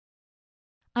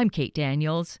I'm Kate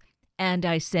Daniels, and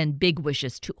I send big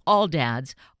wishes to all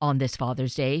dads on this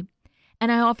Father's Day. And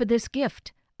I offer this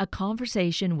gift, a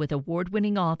conversation with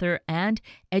award-winning author and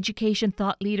education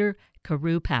thought leader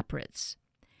Carew Papritz.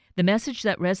 The message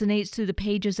that resonates through the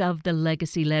pages of the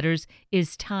legacy letters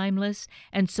is timeless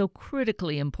and so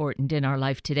critically important in our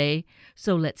life today.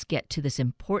 So let's get to this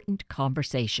important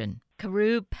conversation.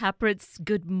 Carew Papritz,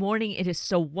 good morning. It is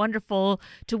so wonderful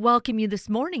to welcome you this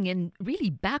morning and really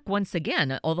back once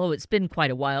again, although it's been quite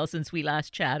a while since we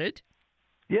last chatted.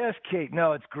 Yes, Kate.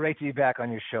 No, it's great to be back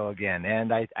on your show again.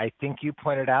 And I think you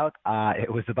pointed out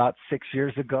it was about 6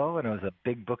 years ago, and it was a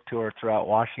big book tour throughout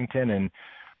Washington.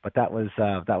 But that was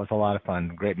a lot of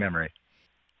fun. Great memory.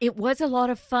 It was a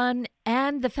lot of fun,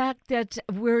 and the fact that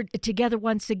we're together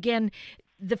once again,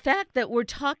 the fact that we're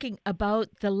talking about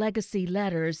the legacy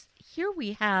letters, here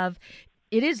we have,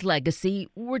 it is legacy.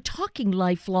 We're talking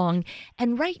lifelong,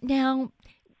 and right now,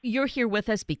 you're here with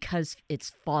us because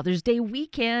it's Father's Day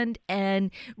weekend and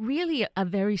really a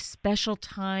very special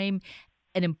time,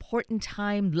 an important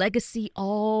time. Legacy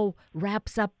all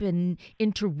wraps up and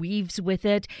interweaves with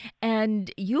it.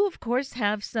 And you, of course,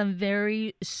 have some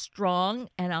very strong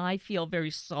and I feel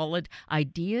very solid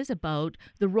ideas about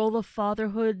the role of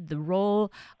fatherhood, the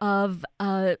role of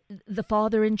the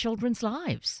father in children's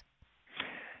lives.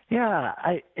 Yeah,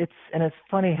 it's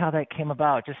funny how that came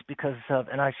about, just because of,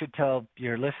 and I should tell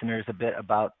your listeners a bit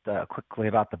about quickly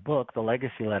about the book, The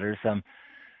Legacy Letters.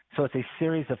 So it's a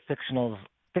series of fictional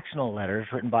letters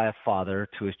written by a father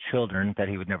to his children that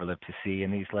he would never live to see,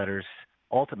 and these letters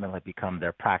ultimately become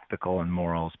their practical and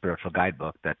moral spiritual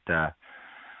guidebook that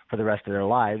for the rest of their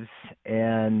lives.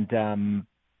 And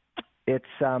it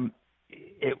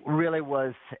really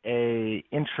was a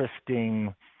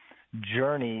interesting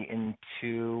journey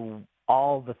into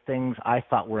all the things I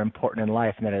thought were important in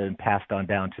life and that had been passed on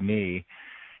down to me.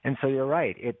 And so you're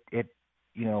right. It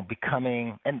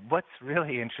becoming, and what's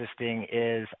really interesting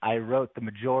is I wrote the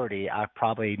majority,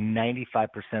 probably 95%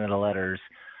 of the letters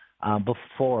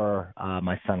before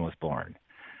my son was born.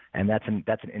 And that's an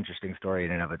interesting story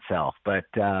in and of itself. But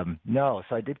no,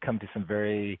 so I did come to some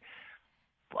very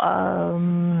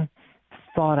thought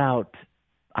out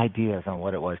ideas on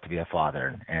what it was to be a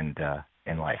father and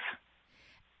in life.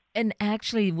 And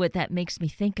actually what that makes me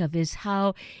think of is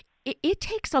how it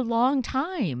takes a long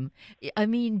time. I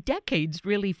mean, decades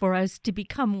really, for us to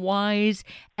become wise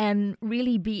and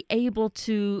really be able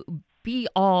to be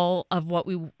all of what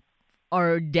we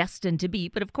are destined to be.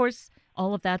 But of course,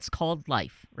 all of that's called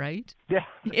life, right? Yeah.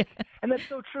 Yeah. And that's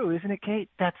so true, isn't it, Kate?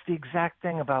 That's the exact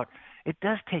thing about it.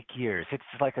 Does take years. It's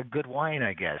like a good wine,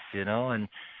 I guess, and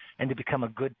to become a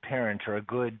good parent or a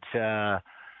good a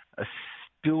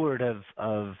steward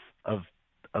of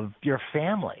your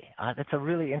family. That's a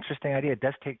really interesting idea. It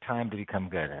does take time to become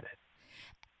good at it.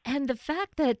 And the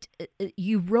fact that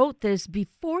you wrote this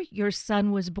before your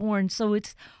son was born, so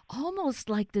it's almost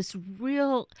like this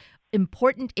real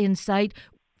important insight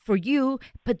for you,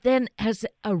 but then as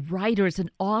a writer, as an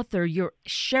author, you're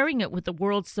sharing it with the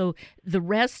world so the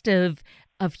rest of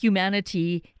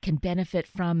humanity can benefit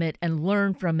from it and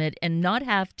learn from it and not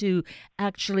have to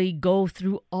actually go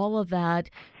through all of that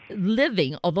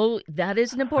living, although that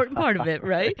is an important part of it,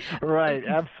 right? Right,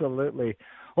 absolutely.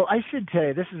 Well, I should tell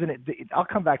you, I'll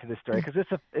come back to this story because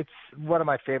it's one of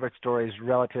my favorite stories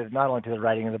relative not only to the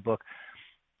writing of the book,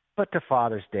 but to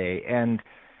Father's Day. And,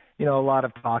 a lot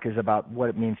of talk is about what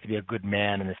it means to be a good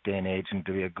man in this day and age and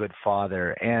to be a good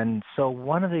father. And so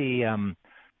one of the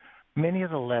many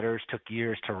of the letters took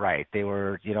years to write. They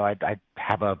were, I'd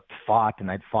have a thought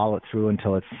and I'd follow it through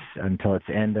until its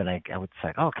end, and I would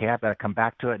say, okay, I've got to come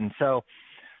back to it. And so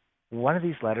one of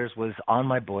these letters was on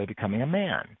my boy becoming a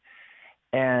man,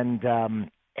 and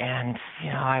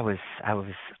I was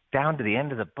down to the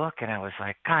end of the book, and I was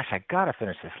like, gosh, I got to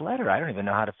finish this letter. I don't even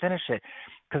know how to finish it,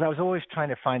 because I was always trying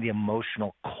to find the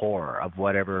emotional core of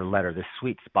whatever letter, the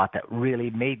sweet spot that really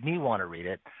made me want to read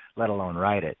it, let alone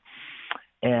write it.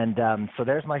 And so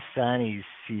there's my son.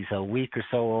 He's a week or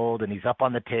so old, and he's up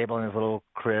on the table in his little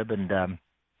crib. And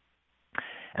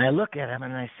I look at him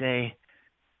and I say,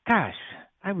 "Gosh,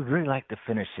 I would really like to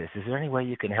finish this. Is there any way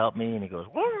you can help me?" And he goes,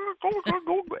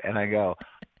 and I go,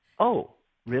 "Oh,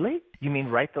 really? You mean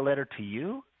write the letter to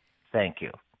you? Thank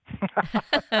you."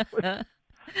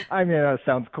 I mean, that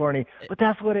sounds corny, but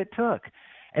that's what it took.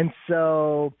 And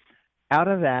so out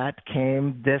of that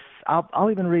came this. I'll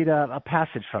even read a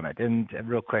passage from it, and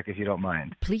real quick, if you don't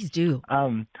mind. Please do.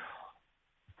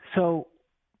 So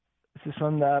this is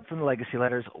from the Legacy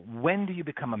Letters. When do you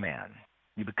become a man?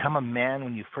 You become a man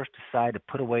when you first decide to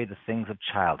put away the things of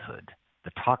childhood,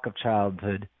 the talk of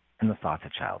childhood, and the thoughts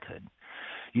of childhood.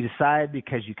 You decide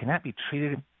because you cannot be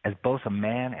treated as both a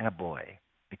man and a boy,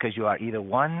 because you are either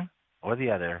one or the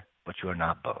other, but you are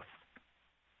not both.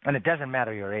 And it doesn't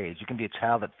matter your age. You can be a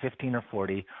child at 15 or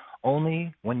 40.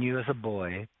 Only when you as a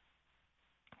boy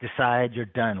decide you're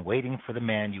done waiting for the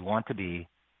man you want to be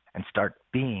and start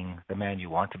being the man you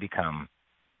want to become,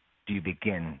 do you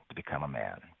begin to become a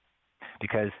man.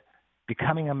 Because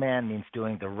becoming a man means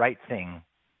doing the right thing,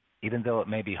 even though it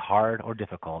may be hard or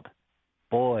difficult.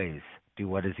 Boys do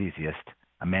what is easiest.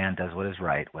 A man does what is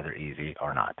right, whether easy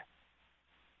or not.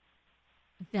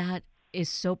 That is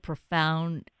so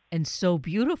profound and so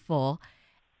beautiful.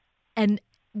 And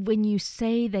when you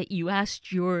say that you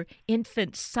asked your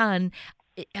infant son,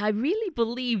 I really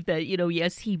believe that,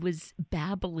 yes, he was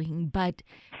babbling, but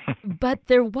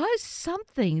there was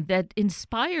something that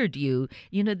inspired you.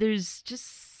 There's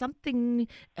just something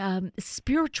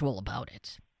spiritual about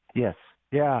it. Yes.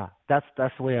 Yeah. That's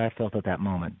the way I felt at that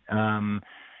moment. And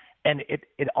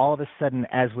it all of a sudden,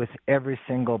 as with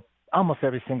almost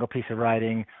every single piece of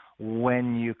writing,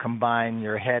 when you combine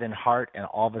your head and heart and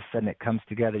all of a sudden it comes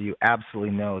together, you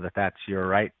absolutely know that you're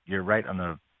right on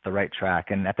the right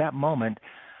track. And at that moment,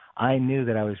 I knew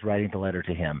that I was writing the letter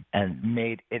to him, and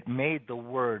it made the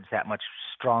words that much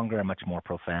stronger and much more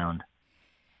profound.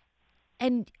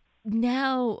 And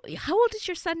now, how old is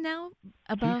your son now?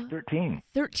 He's 13.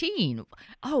 13.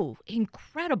 Oh,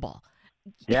 incredible.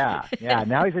 Yeah.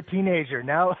 Now he's a teenager.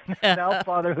 Now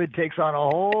fatherhood takes on a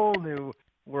whole new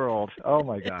world. Oh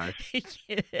my gosh.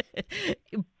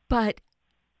 But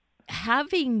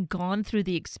having gone through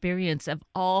the experience of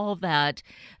all that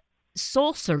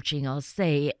soul searching, I'll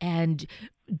say, and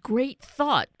great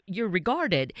thought, you're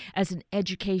regarded as an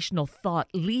educational thought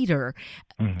leader.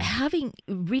 Mm-hmm. Having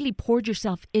really poured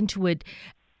yourself into it,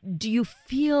 do you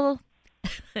feel,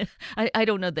 I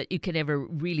don't know that you can ever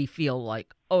really feel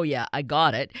like, oh yeah, I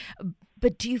got it.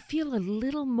 But do you feel a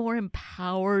little more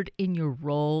empowered in your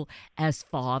role as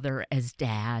father, as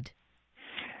dad?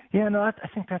 Yeah, no, I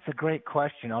think that's a great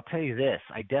question. I'll tell you this.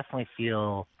 I definitely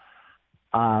feel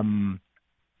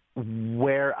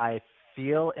where I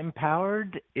feel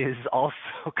empowered is also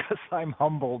because I'm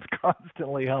humbled,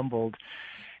 constantly humbled.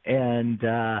 And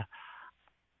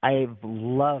I've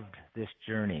loved this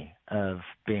journey of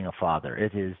being a father.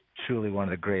 It is truly one of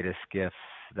the greatest gifts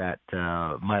that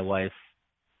my wife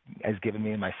has given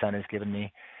me and my son has given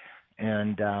me.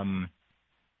 And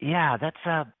that's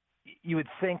you would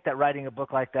think that writing a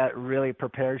book like that really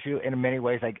prepares you. In many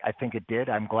ways, I think it did.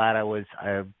 I'm glad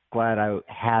I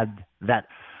had that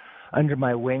under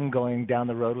my wing going down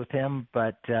the road with him.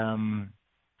 But on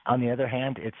the other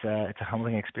hand, it's a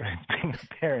humbling experience being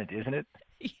a parent, isn't it?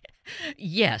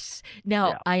 Yes.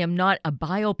 Now, I am not a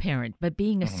bio parent, but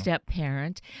being a step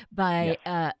parent, by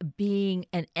being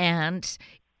an aunt,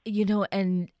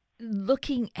 and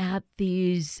looking at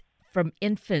these from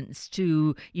infants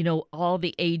to, all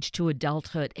the age to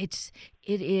adulthood, it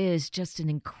is just an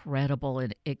incredible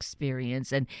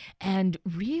experience and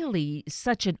really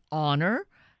such an honor.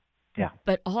 Yeah.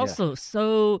 But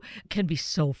also can be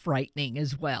so frightening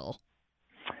as well.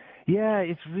 Yeah,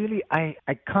 it's really, I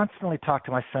constantly talk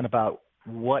to my son about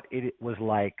what it was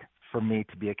like for me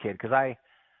to be a kid, because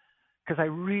I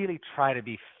really try to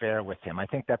be fair with him. I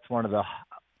think that's one of the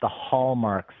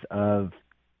hallmarks of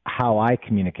how I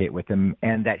communicate with him,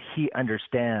 and that he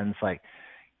understands, like,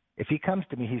 if he comes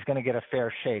to me, he's going to get a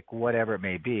fair shake, whatever it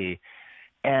may be.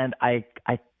 And I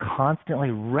constantly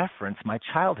reference my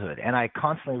childhood, and I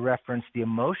constantly reference the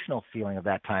emotional feeling of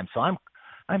that time. So I'm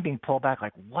being pulled back,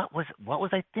 like, what was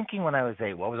I thinking when I was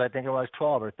 8? What was I thinking when I was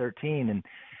 12 or 13? And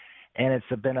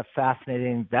that's been a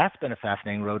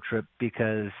fascinating road trip,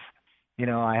 because,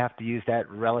 I have to use that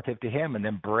relative to him and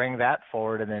then bring that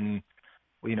forward. And then,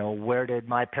 where did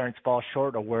my parents fall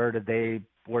short, or where did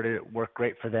it work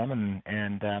great for them?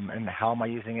 And how am I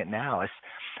using it now? It's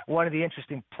one of the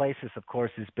interesting places, of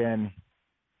course, has been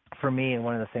for me. And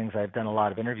one of the things I've done a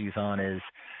lot of interviews on is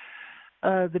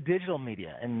the digital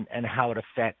media and how it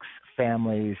affects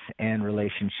families and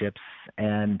relationships,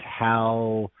 and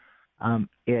how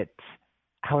it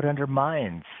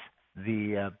undermines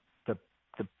the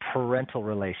parental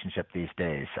relationship these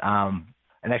days.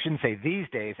 And I shouldn't say these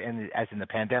days, as in the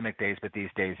pandemic days, but these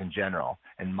days in general,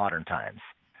 in modern times.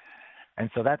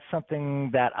 And so that's something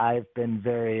that I've been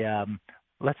very,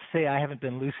 let's say I haven't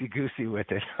been loosey-goosey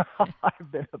with it.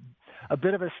 I've been a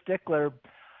bit of a stickler.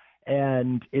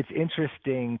 And it's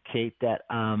interesting, Kate, that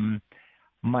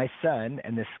my son,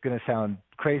 and this is going to sound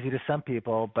crazy to some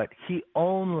people, but he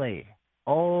only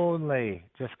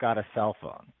just got a cell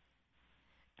phone.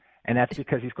 And that's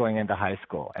because he's going into high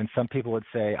school. And some people would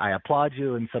say, I applaud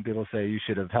you, and some people say you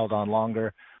should have held on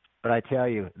longer. But I tell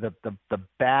you, the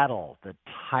battle, the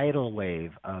tidal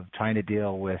wave of trying to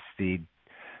deal with the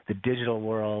digital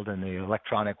world and the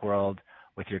electronic world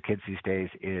with your kids these days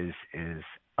is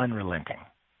unrelenting.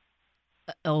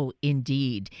 Oh,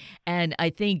 indeed. And I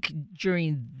think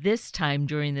during this time,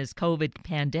 during this COVID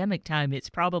pandemic time, it's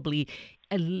probably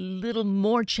a little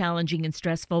more challenging and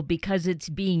stressful because it's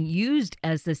being used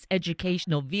as this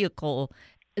educational vehicle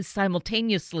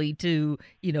simultaneously to,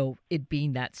 it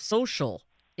being that social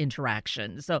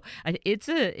interaction. So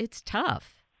it's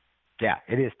tough. Yeah,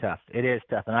 it is tough. It is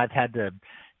tough. And I've had to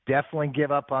definitely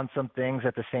give up on some things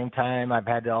at the same time. I've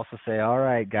had to also say, all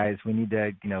right, guys, we need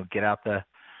to,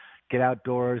 get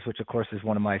outdoors, which of course is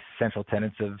one of my central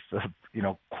tenets of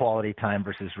quality time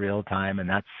versus real time. And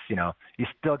that's, you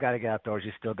still got to get outdoors.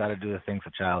 You still got to do the things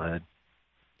of childhood.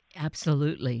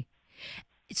 Absolutely.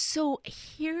 So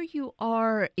here you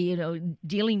are,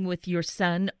 dealing with your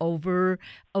son over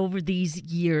these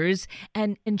years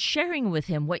and sharing with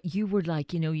him what you were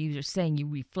like. You were saying you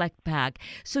reflect back.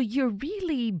 So you're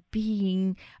really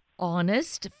being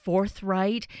honest,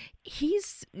 forthright.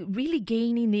 He's really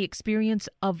gaining the experience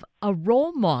of a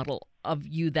role model of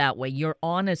you that way, your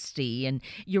honesty, and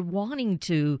you're wanting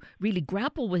to really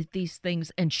grapple with these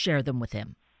things and share them with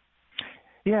him.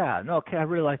 Yeah, no, okay, I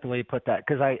really like the way you put that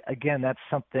because that's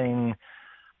something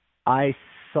I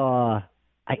saw.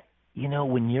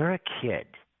 When you're a kid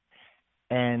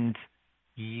and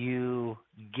you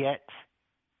get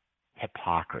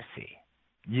hypocrisy,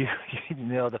 you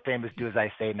know the famous "do as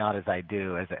I say, not as I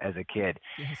do" as a kid,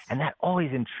 Yes. and that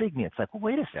always intrigued me. It's like, well,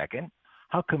 wait a second,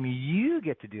 how come you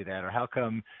get to do that, or how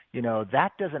come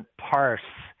that doesn't parse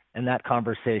in that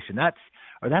conversation? That's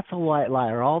a white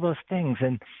lie, or all those things,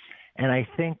 And I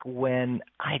think when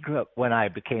I grew up, when I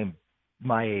became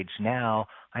my age now,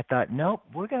 I thought, nope,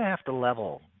 we're going to have to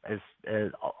level as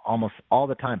almost all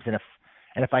the times. And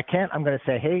if I can't, I'm going to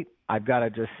say, hey, I've got to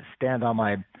just stand on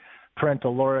my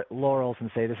parental laurels and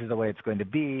say this is the way it's going to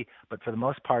be. But for the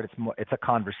most part, it's a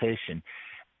conversation.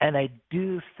 And I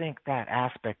do think that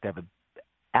aspect of it,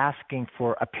 asking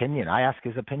for opinion. I ask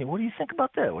his opinion. What do you think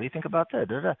about that? What do you think about that?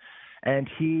 Da-da. And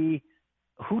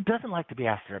who doesn't like to be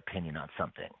asked their opinion on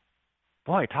something?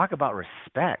 Boy, talk about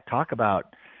respect. Talk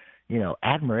about,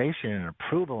 admiration and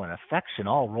approval and affection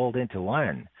all rolled into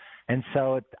one. And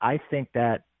so I think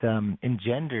that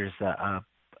engenders a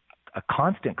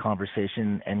constant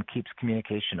conversation and keeps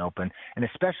communication open, and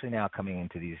especially now coming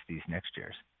into these next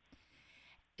years.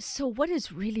 So what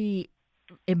is really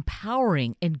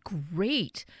empowering and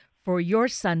great for your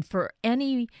son, for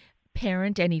any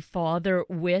parent, any father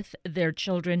with their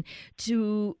children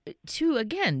to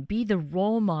again be the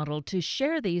role model, to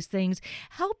share these things,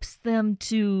 helps them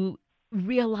to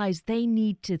realize they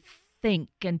need to think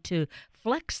and to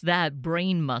flex that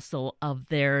brain muscle of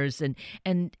theirs and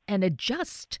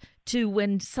adjust to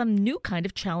when some new kind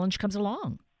of challenge comes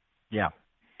along. Yeah.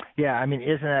 I mean,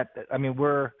 isn't that? I mean,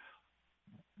 we're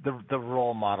the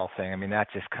role model thing. I mean, that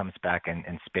just comes back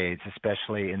in spades,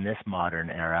 especially in this modern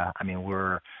era. I mean,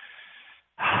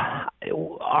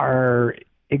 are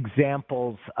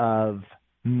examples of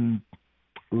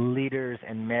leaders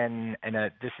and men, and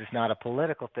this is not a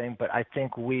political thing, but I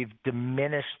think we've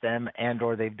diminished them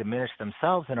or they've diminished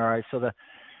themselves in our eyes.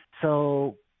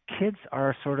 So kids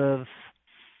are sort of,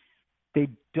 they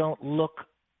don't know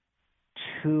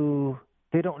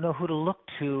who to look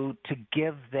to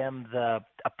give them the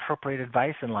appropriate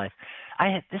advice in life.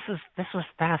 This was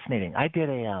fascinating. I did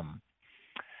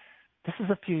this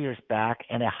was a few years back,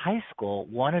 and a high school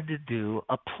wanted to do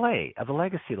a play of the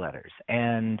legacy letters.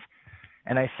 And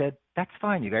I said, that's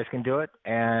fine, you guys can do it.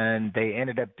 And they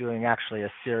ended up doing actually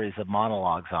a series of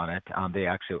monologues on it. And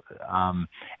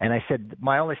I said,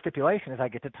 my only stipulation is I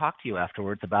get to talk to you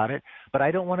afterwards about it, but I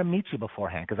don't want to meet you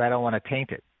beforehand because I don't want to taint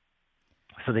it.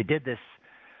 So they did this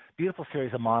beautiful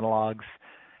series of monologues.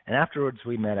 And afterwards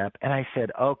we met up, and I said,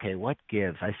 okay, what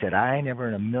gives? I said, I never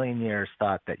in a million years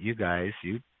thought that you guys,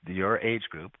 your age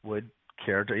group, would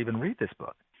care to even read this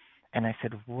book. And I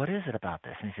said, what is it about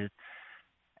this? And he said,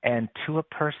 and to a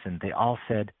person, they all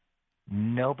said,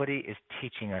 nobody is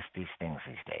teaching us these things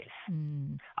these days.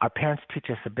 Mm. Our parents teach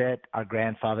us a bit, our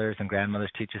grandfathers and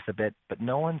grandmothers teach us a bit, but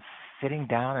no one's sitting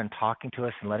down and talking to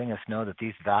us and letting us know that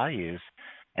these values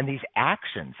and these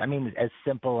actions, I mean, as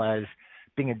simple as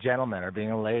being a gentleman or being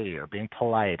a lady or being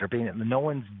polite no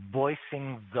one's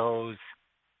voicing those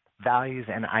values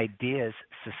and ideas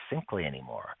succinctly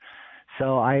anymore.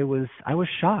 So I was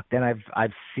shocked, and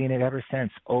I've seen it ever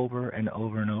since, over and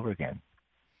over and over again.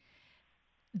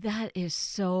 That is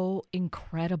so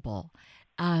incredible,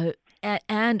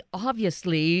 and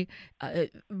obviously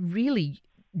really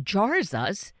jars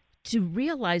us to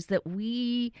realize that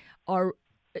we are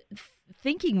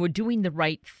thinking we're doing the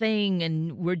right thing,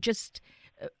 and we're just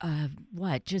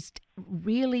just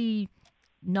really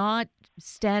not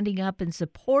standing up and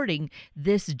supporting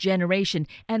this generation,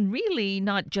 and really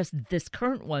not just this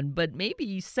current one, but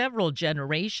maybe several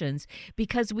generations,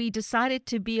 because we decided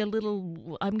to be a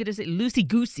little, I'm going to say,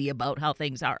 loosey-goosey about how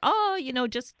things are. Oh,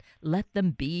 just let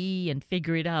them be and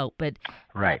figure it out. But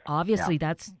Right. obviously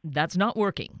Yeah. that's not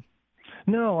working.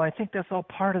 No, I think that's all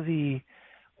part of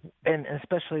and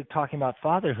especially talking about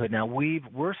fatherhood now,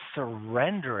 we're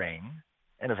surrendering,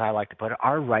 and as I like to put it,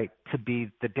 our right to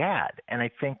be the dad. And I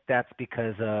think that's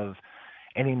because of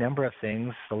any number of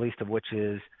things, the least of which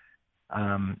is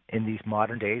in these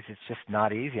modern days, it's just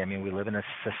not easy. I mean, we live in a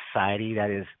society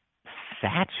that is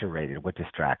saturated with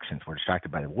distractions. We're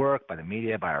distracted by the work, by the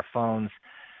media, by our phones.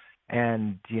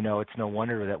 And, it's no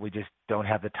wonder that we just don't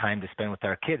have the time to spend with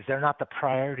our kids. They're not the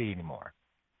priority anymore.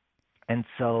 And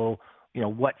so,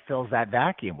 what fills that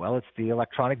vacuum? Well, it's the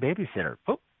electronic babysitter.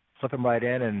 Boop, flip them right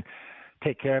in and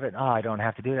take care of it. Oh, I don't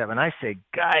have to do that. When I say,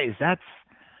 guys, that's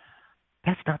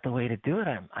not the way to do it.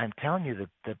 I'm telling you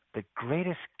that the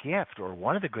greatest gift, or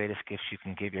one of the greatest gifts you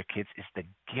can give your kids, is the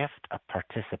gift of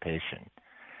participation.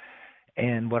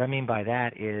 And what I mean by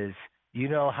that is,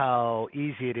 how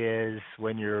easy it is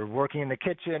when you're working in the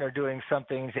kitchen or doing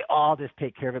something, you say, oh, I'll just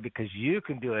take care of it because you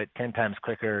can do it 10 times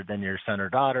quicker than your son or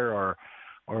daughter, or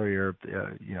your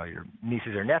your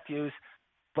nieces or nephews.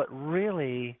 But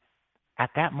really, at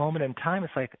that moment in time,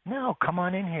 it's like, no, come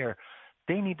on in here.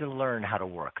 They need to learn how to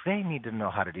work. They need to know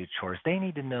how to do chores. They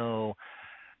need to know,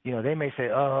 they may say,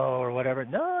 oh, or whatever.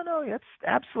 No, it's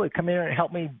absolutely, come here and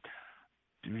help me,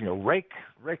 rake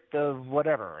the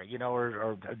whatever,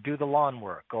 or do the lawn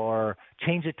work, or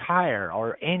change a tire,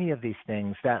 or any of these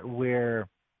things that we're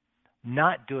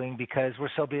not doing because we're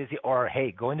so busy. Or,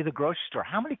 hey, going to the grocery store.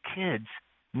 How many kids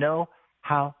know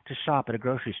how to shop at a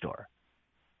grocery store?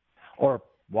 Or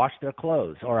wash their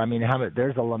clothes? Or, I mean,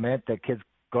 there's a lament that kids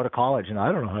go to college and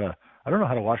I don't know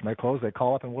how to wash my clothes. They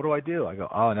call up and what do? I go,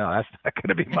 oh no, that's not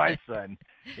going to be my son.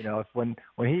 If when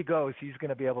he goes, he's going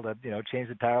to be able to change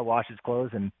the tire, wash his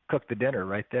clothes, and cook the dinner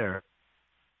right there.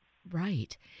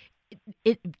 Right.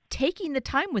 It taking the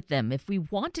time with them. If we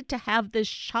wanted to have this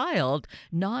child,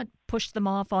 not push them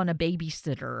off on a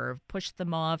babysitter or push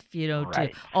them off, to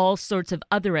Right. all sorts of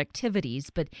other activities.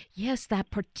 But yes, that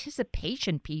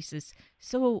participation piece is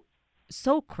so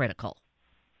critical.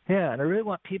 Yeah, and I really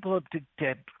want people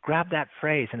to grab that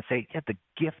phrase and say, yeah, the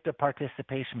gift of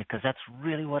participation, because that's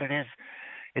really what it is.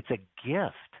 It's a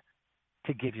gift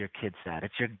to give your kids that.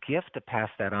 It's your gift to pass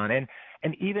that on. And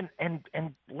even and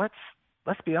let's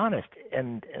be honest.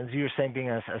 And as you were saying, being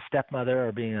a stepmother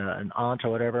or being an aunt or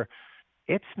whatever,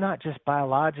 it's not just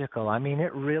biological. I mean,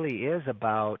 it really is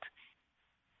about,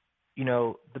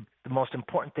 the most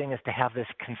important thing is to have this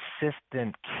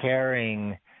consistent,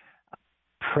 caring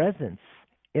presence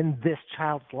in this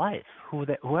child's life,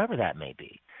 whoever that may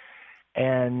be.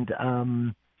 And,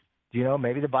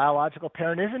 maybe the biological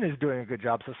parent isn't as doing a good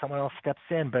job, so someone else steps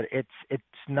in. But it's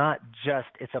not just,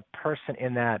 it's a person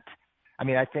in that. I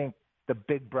mean, I think the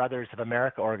Big Brothers of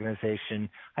America organization,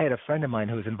 I had a friend of mine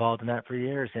who was involved in that for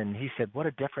years, and he said what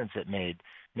a difference it made,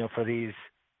 for these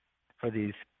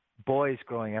boys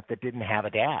growing up that didn't have a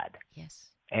dad. Yes.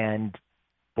 And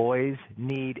boys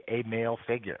need a male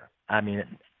figure. I mean,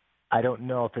 I don't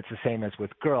know if it's the same as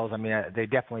with girls. I mean, they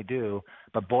definitely do,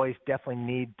 but boys definitely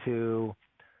need to,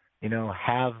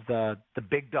 have the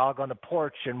big dog on the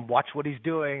porch and watch what he's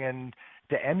doing and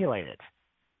to emulate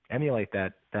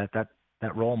that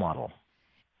role model.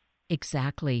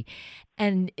 Exactly.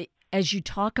 And as you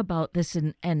talk about this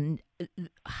and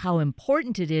how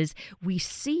important it is, we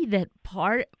see that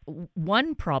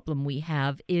one problem we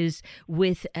have is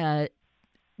with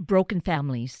broken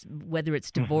families, whether it's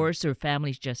divorce or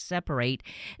families just separate,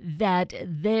 that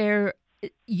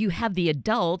you have the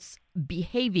adults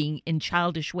behaving in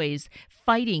childish ways,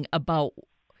 fighting about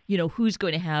who's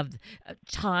going to have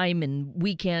time and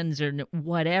weekends or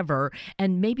whatever,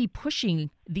 and maybe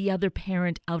pushing the other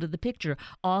parent out of the picture,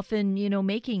 often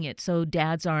making it so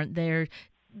dads aren't there.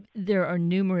 There are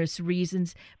numerous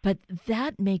reasons, but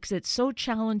that makes it so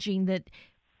challenging that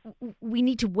we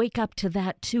need to wake up to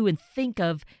that too and think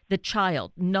of the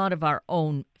child, not of our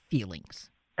own feelings.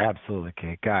 Absolutely,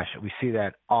 Kate. Gosh, we see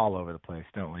that all over the place,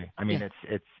 don't we? I mean, Yeah.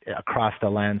 it's across the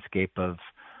landscape of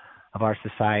our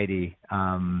society.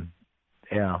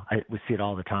 We see it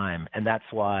all the time, and that's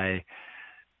why,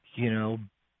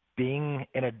 being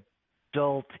an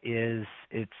adult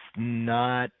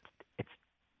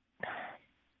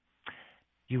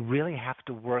you really have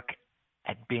to work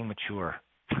at being mature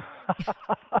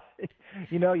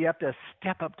You have to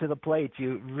step up to the plate.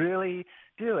 You really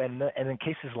do. And in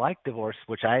cases like divorce,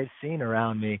 which I've seen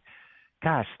around me,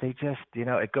 gosh, they just,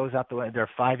 it goes out the way. They're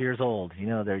 5 years old. You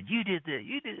did that,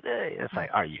 you did that. It's like,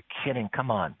 are you kidding? Come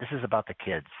on. This is about the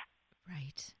kids.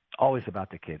 Right. Always about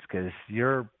the kids, because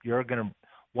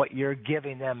what you're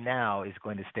giving them now is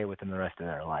going to stay with them the rest of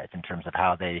their life in terms of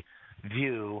how they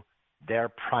view their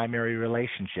primary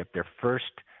relationship. Their first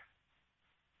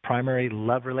primary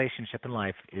love relationship in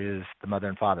life is the mother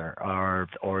and father, or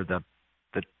the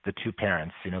two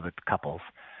parents, the couples,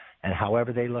 and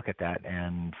however they look at that.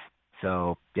 And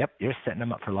so, yep, you're setting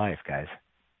them up for life, guys.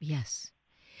 Yes.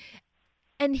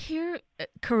 And here,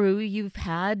 Carew, you've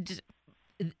had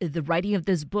the writing of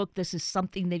this book. This is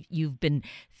something that you've been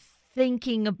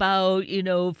thinking about,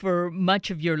 for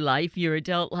much of your life, your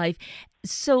adult life.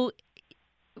 So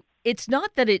it's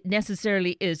not that it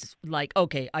necessarily is like,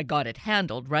 okay, I got it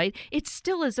handled, right? It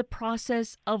still is a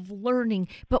process of learning,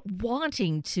 but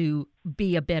wanting to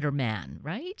be a better man,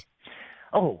 right?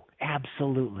 Oh,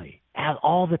 absolutely.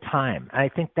 All the time. I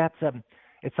think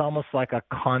it's almost like a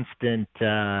constant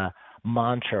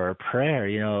mantra or prayer.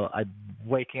 I'm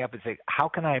waking up and say, how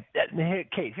can I,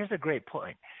 Kate, here's a great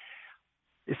point,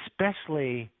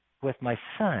 especially with my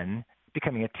son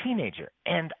becoming a teenager.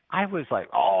 And I was like,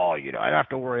 I don't have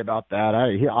to worry about that.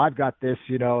 I've got this,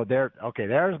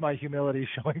 there's my humility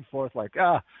showing forth, like,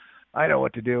 I know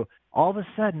what to do. All of a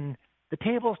sudden, the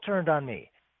tables turned on me.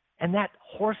 And that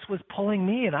horse was pulling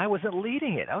me, and I wasn't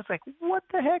leading it. I was like, what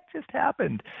the heck just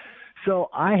happened? So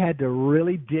I had to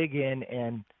really dig in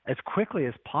and, as quickly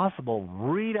as possible,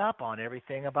 read up on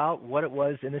everything about what it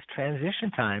was in this transition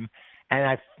time. And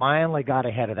I finally got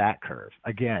ahead of that curve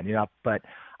again, but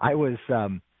I was,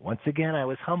 once again, I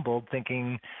was humbled,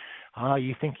 thinking,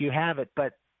 you think you have it,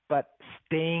 but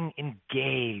staying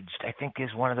engaged, I think, is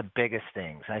one of the biggest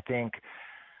things. I think,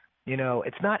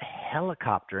 it's not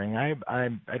helicoptering.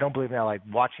 I don't believe in that, like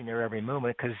watching your every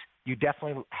movement, because you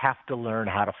definitely have to learn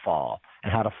how to fall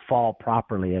and how to fall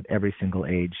properly at every single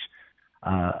age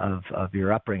of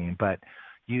your upbringing. But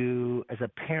you, as a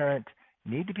parent,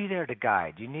 need to be there to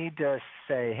guide. You need to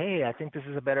say, hey, I think this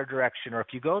is a better direction, or if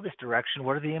you go this direction,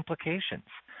 what are the implications?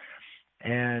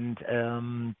 And,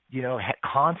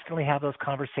 constantly have those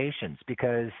conversations,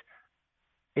 because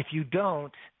if you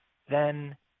don't,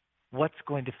 then what's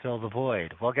going to fill the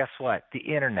void? Well, guess what? The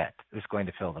internet is going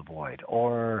to fill the void,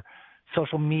 or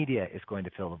social media is going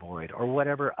to fill the void, or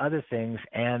whatever other things.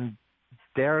 And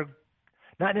they're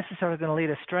not necessarily going to lead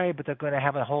astray, but they're going to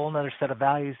have a whole other set of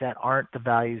values that aren't the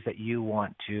values that you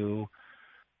want to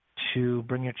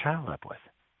bring your child up with.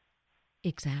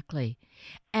 Exactly.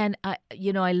 And, I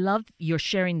love your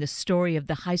sharing the story of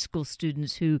the high school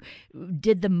students who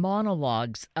did the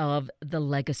monologues of the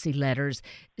legacy letters,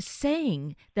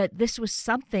 saying that this was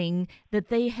something that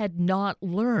they had not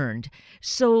learned.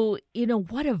 So,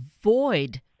 what a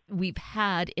void we've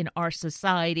had in our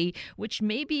society, which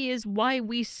maybe is why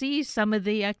we see some of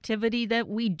the activity that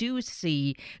we do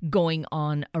see going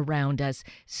on around us.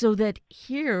 So that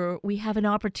here we have an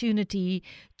opportunity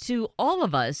to all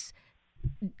of us,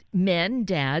 men,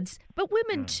 dads, but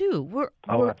women too. We're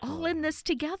all in this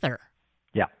together.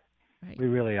 Yeah, right. We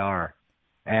really are,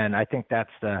 and I think that's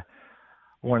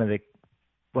one of the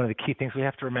key things we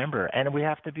have to remember, and we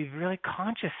have to be really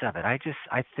conscious of it. I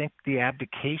think the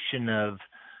abdication of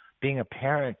being a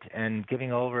parent and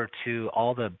giving over to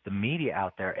all the media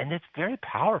out there, and it's very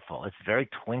powerful. It's very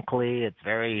twinkly. It's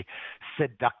very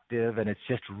seductive, and it's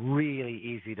just really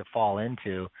easy to fall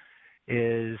into.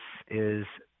 Is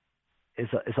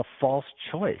a false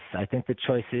choice. I think the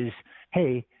choice is,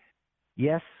 hey,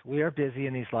 yes, we are busy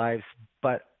in these lives,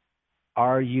 but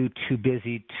are you too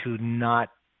busy to not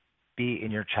be in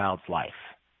your child's life?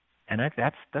 And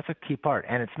that's a key part.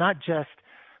 And it's not just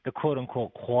the quote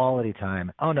unquote quality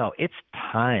time. Oh no, it's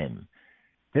time.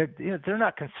 They're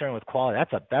not concerned with quality.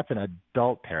 That's an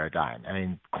adult paradigm. I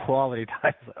mean, quality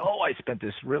time is like, I spent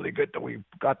this really good that we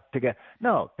got together.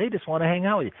 No, they just want to hang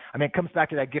out with you. I mean, it comes back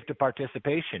to that gift of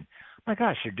participation. My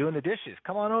gosh, you're doing the dishes.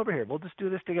 Come on over here. We'll just do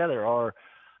this together. Or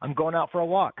I'm going out for a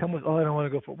walk. Come with. I don't want to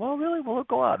go for. Well, really, we'll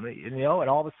go out. And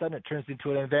all of a sudden it turns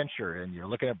into an adventure, and you're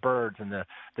looking at birds and the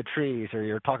trees, or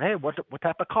you're talking. Hey, what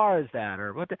type of car is that,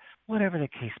 or whatever the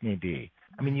case may be.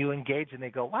 I mean, you engage, and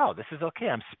they go, wow, this is okay.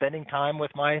 I'm spending time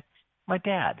with my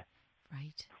dad.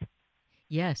 Right.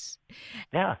 Yes.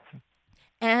 Yeah.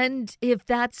 And if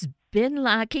that's been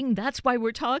lacking. That's why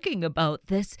we're talking about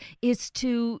this, is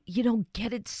to,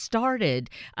 get it started.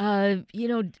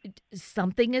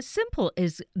 Something as simple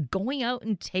as going out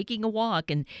and taking a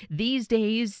walk. And these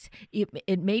days,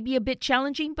 it may be a bit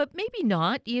challenging, but maybe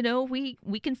not.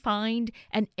 We can find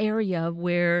an area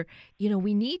where,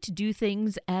 we need to do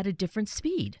things at a different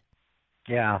speed.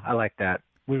 Yeah, I like that.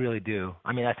 We really do.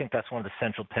 I mean, I think that's one of the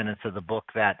central tenets of the book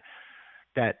that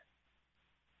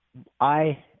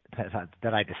I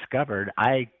discovered.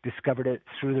 I discovered it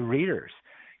through the readers.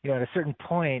 At a certain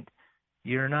point,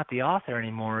 you're not the author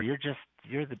anymore. You're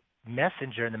the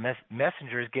messenger, and the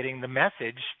messenger is getting the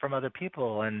message from other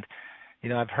people. And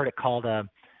I've heard it called a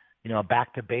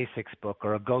back to basics book,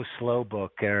 or a go slow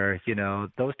book, or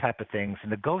those type of things.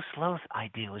 And the go slow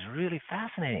idea was really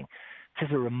fascinating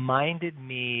because it reminded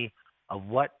me of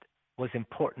what was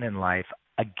important in life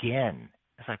again.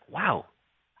 It's like, wow,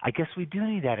 I guess we do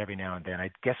need that every now and then. I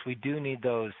guess we do need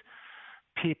those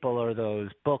people or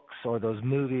those books or those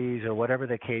movies or whatever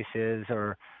the case is,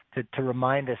 or to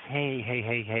remind us,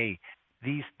 hey,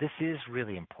 this is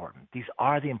really important. These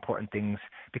are the important things,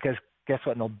 because guess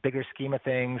what? In the bigger scheme of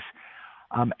things,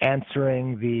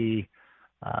 answering the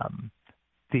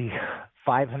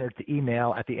 500th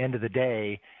email at the end of the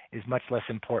day is much less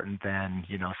important than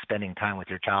spending time with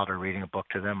your child or reading a book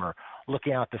to them or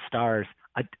looking out the stars.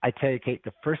 I tell you, Kate,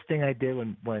 the first thing I did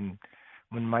when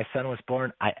my son was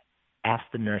born, I asked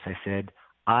the nurse. I said,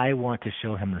 I want to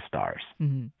show him the stars.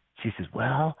 Mm-hmm. She says,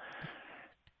 well,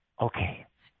 okay.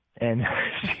 And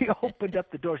she opened up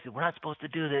the door. She said, we're not supposed to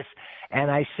do this. And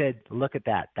I said, look at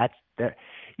that. It's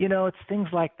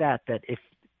things like that if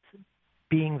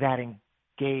being that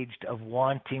engaged, of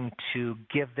wanting to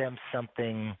give them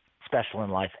something special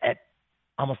in life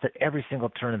almost at every single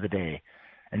turn of the day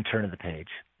and turn of the page.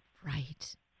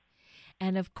 Right.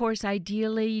 And of course,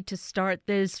 ideally to start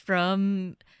this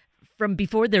from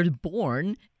before they're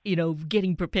born,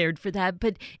 getting prepared for that.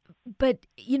 But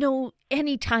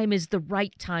any time is the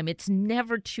right time. It's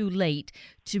never too late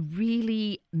to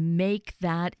really make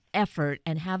that effort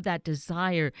and have that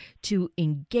desire to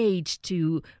engage,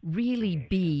 to really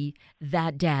be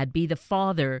that dad, be the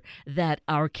father that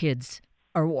our kids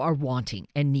are wanting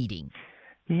and needing.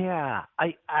 Yeah,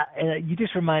 you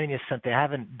just reminded me of something. I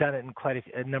haven't done it in quite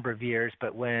a number of years,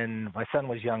 but when my son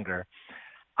was younger,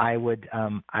 I would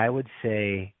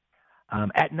say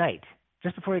at night,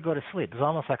 just before you go to sleep, it was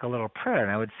almost like a little prayer,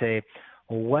 and I would say,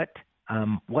 well,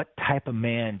 what type of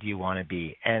man do you want to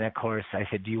be? And of course, I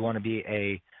said, do you want to be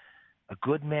a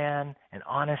good man, an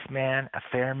honest man, a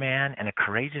fair man, and a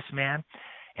courageous man?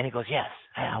 And he goes, yes,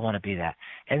 I want to be that.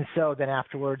 And so then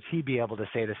afterwards, he'd be able to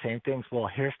say the same things. Well,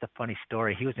 here's the funny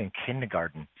story. He was in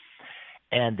kindergarten,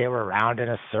 and they were around in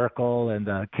a circle, and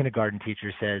the kindergarten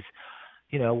teacher says,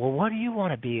 well, what do you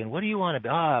want to be? And what do you want to be?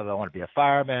 Oh, I want to be a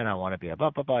fireman. I want to be a blah,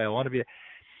 blah, blah. I want to be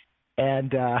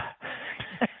And my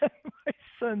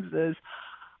son says,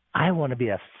 I want to be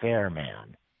a fair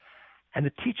man. And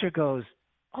the teacher goes,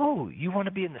 oh, you want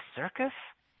to be in the circus?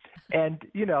 And,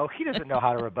 he doesn't know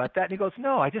how to rebut that. And he goes,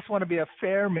 no, I just want to be a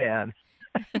fair man.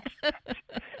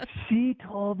 She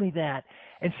told me that.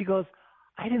 And she goes,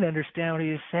 I didn't understand what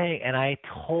he was saying. And I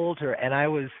told her, and I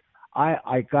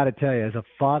got to tell you, as a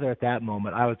father at that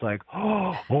moment, I was like,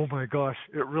 oh my gosh,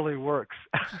 it really works.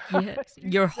 Yes,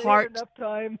 your heart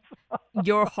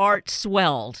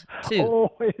swelled too.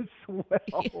 Oh, it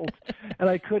swelled. And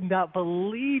I could not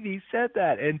believe he said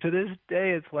that. And to this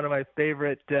day, it's one of my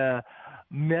favorite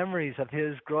memories of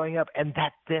his growing up, and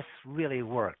that this really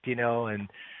worked, and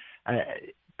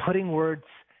putting words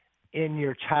in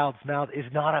your child's mouth is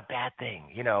not a bad thing.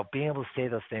 Being able to say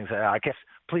those things, I guess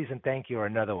please and thank you are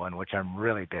another one, which I'm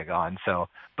really big on. So,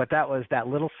 but that was that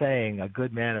little saying, a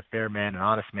good man, a fair man, an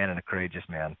honest man, and a courageous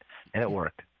man. And it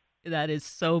worked. That is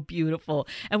so beautiful.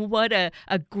 And what a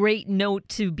great note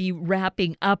to be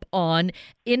wrapping up on.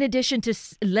 In addition to,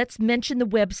 let's mention the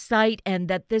website, and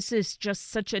that this is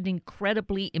just such an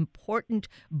incredibly important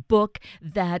book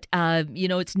that,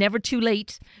 it's never too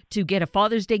late to get a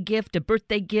Father's Day gift, a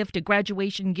birthday gift, a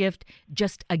graduation gift,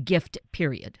 just a gift,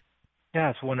 period. Yeah,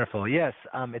 it's wonderful. Yes,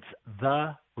 it's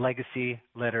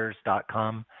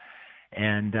thelegacyletters.com,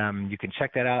 and you can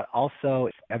check that out. Also,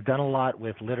 I've done a lot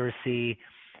with literacy.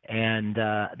 And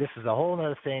this is a whole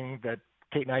other thing that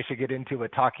Kate and I should get into,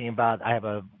 but talking about, I have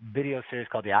a video series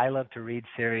called the I Love to Read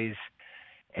series,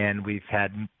 and we've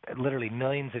had literally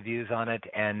millions of views on it,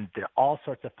 and there are all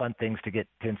sorts of fun things to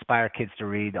inspire kids to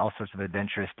read, all sorts of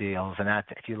adventurous deals. And that's,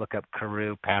 if you look up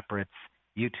Carew Papritz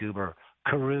YouTube or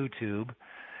CarewTube,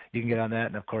 you can get on that.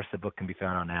 And of course, the book can be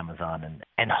found on Amazon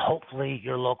and hopefully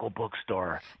your local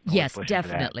bookstore. Yes,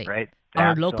 definitely. That, right?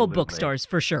 Our local bookstores,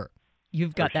 for sure.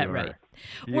 You've got that right.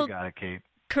 You got it, Kate.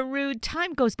 Carew,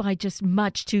 time goes by just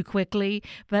much too quickly,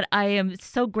 but I am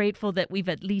so grateful that we've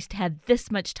at least had this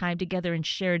much time together and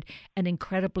shared an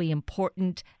incredibly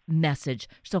important message.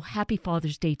 So happy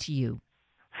Father's Day to you.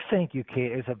 Thank you,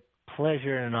 Kate. It's a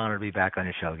pleasure and an honor to be back on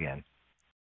your show again.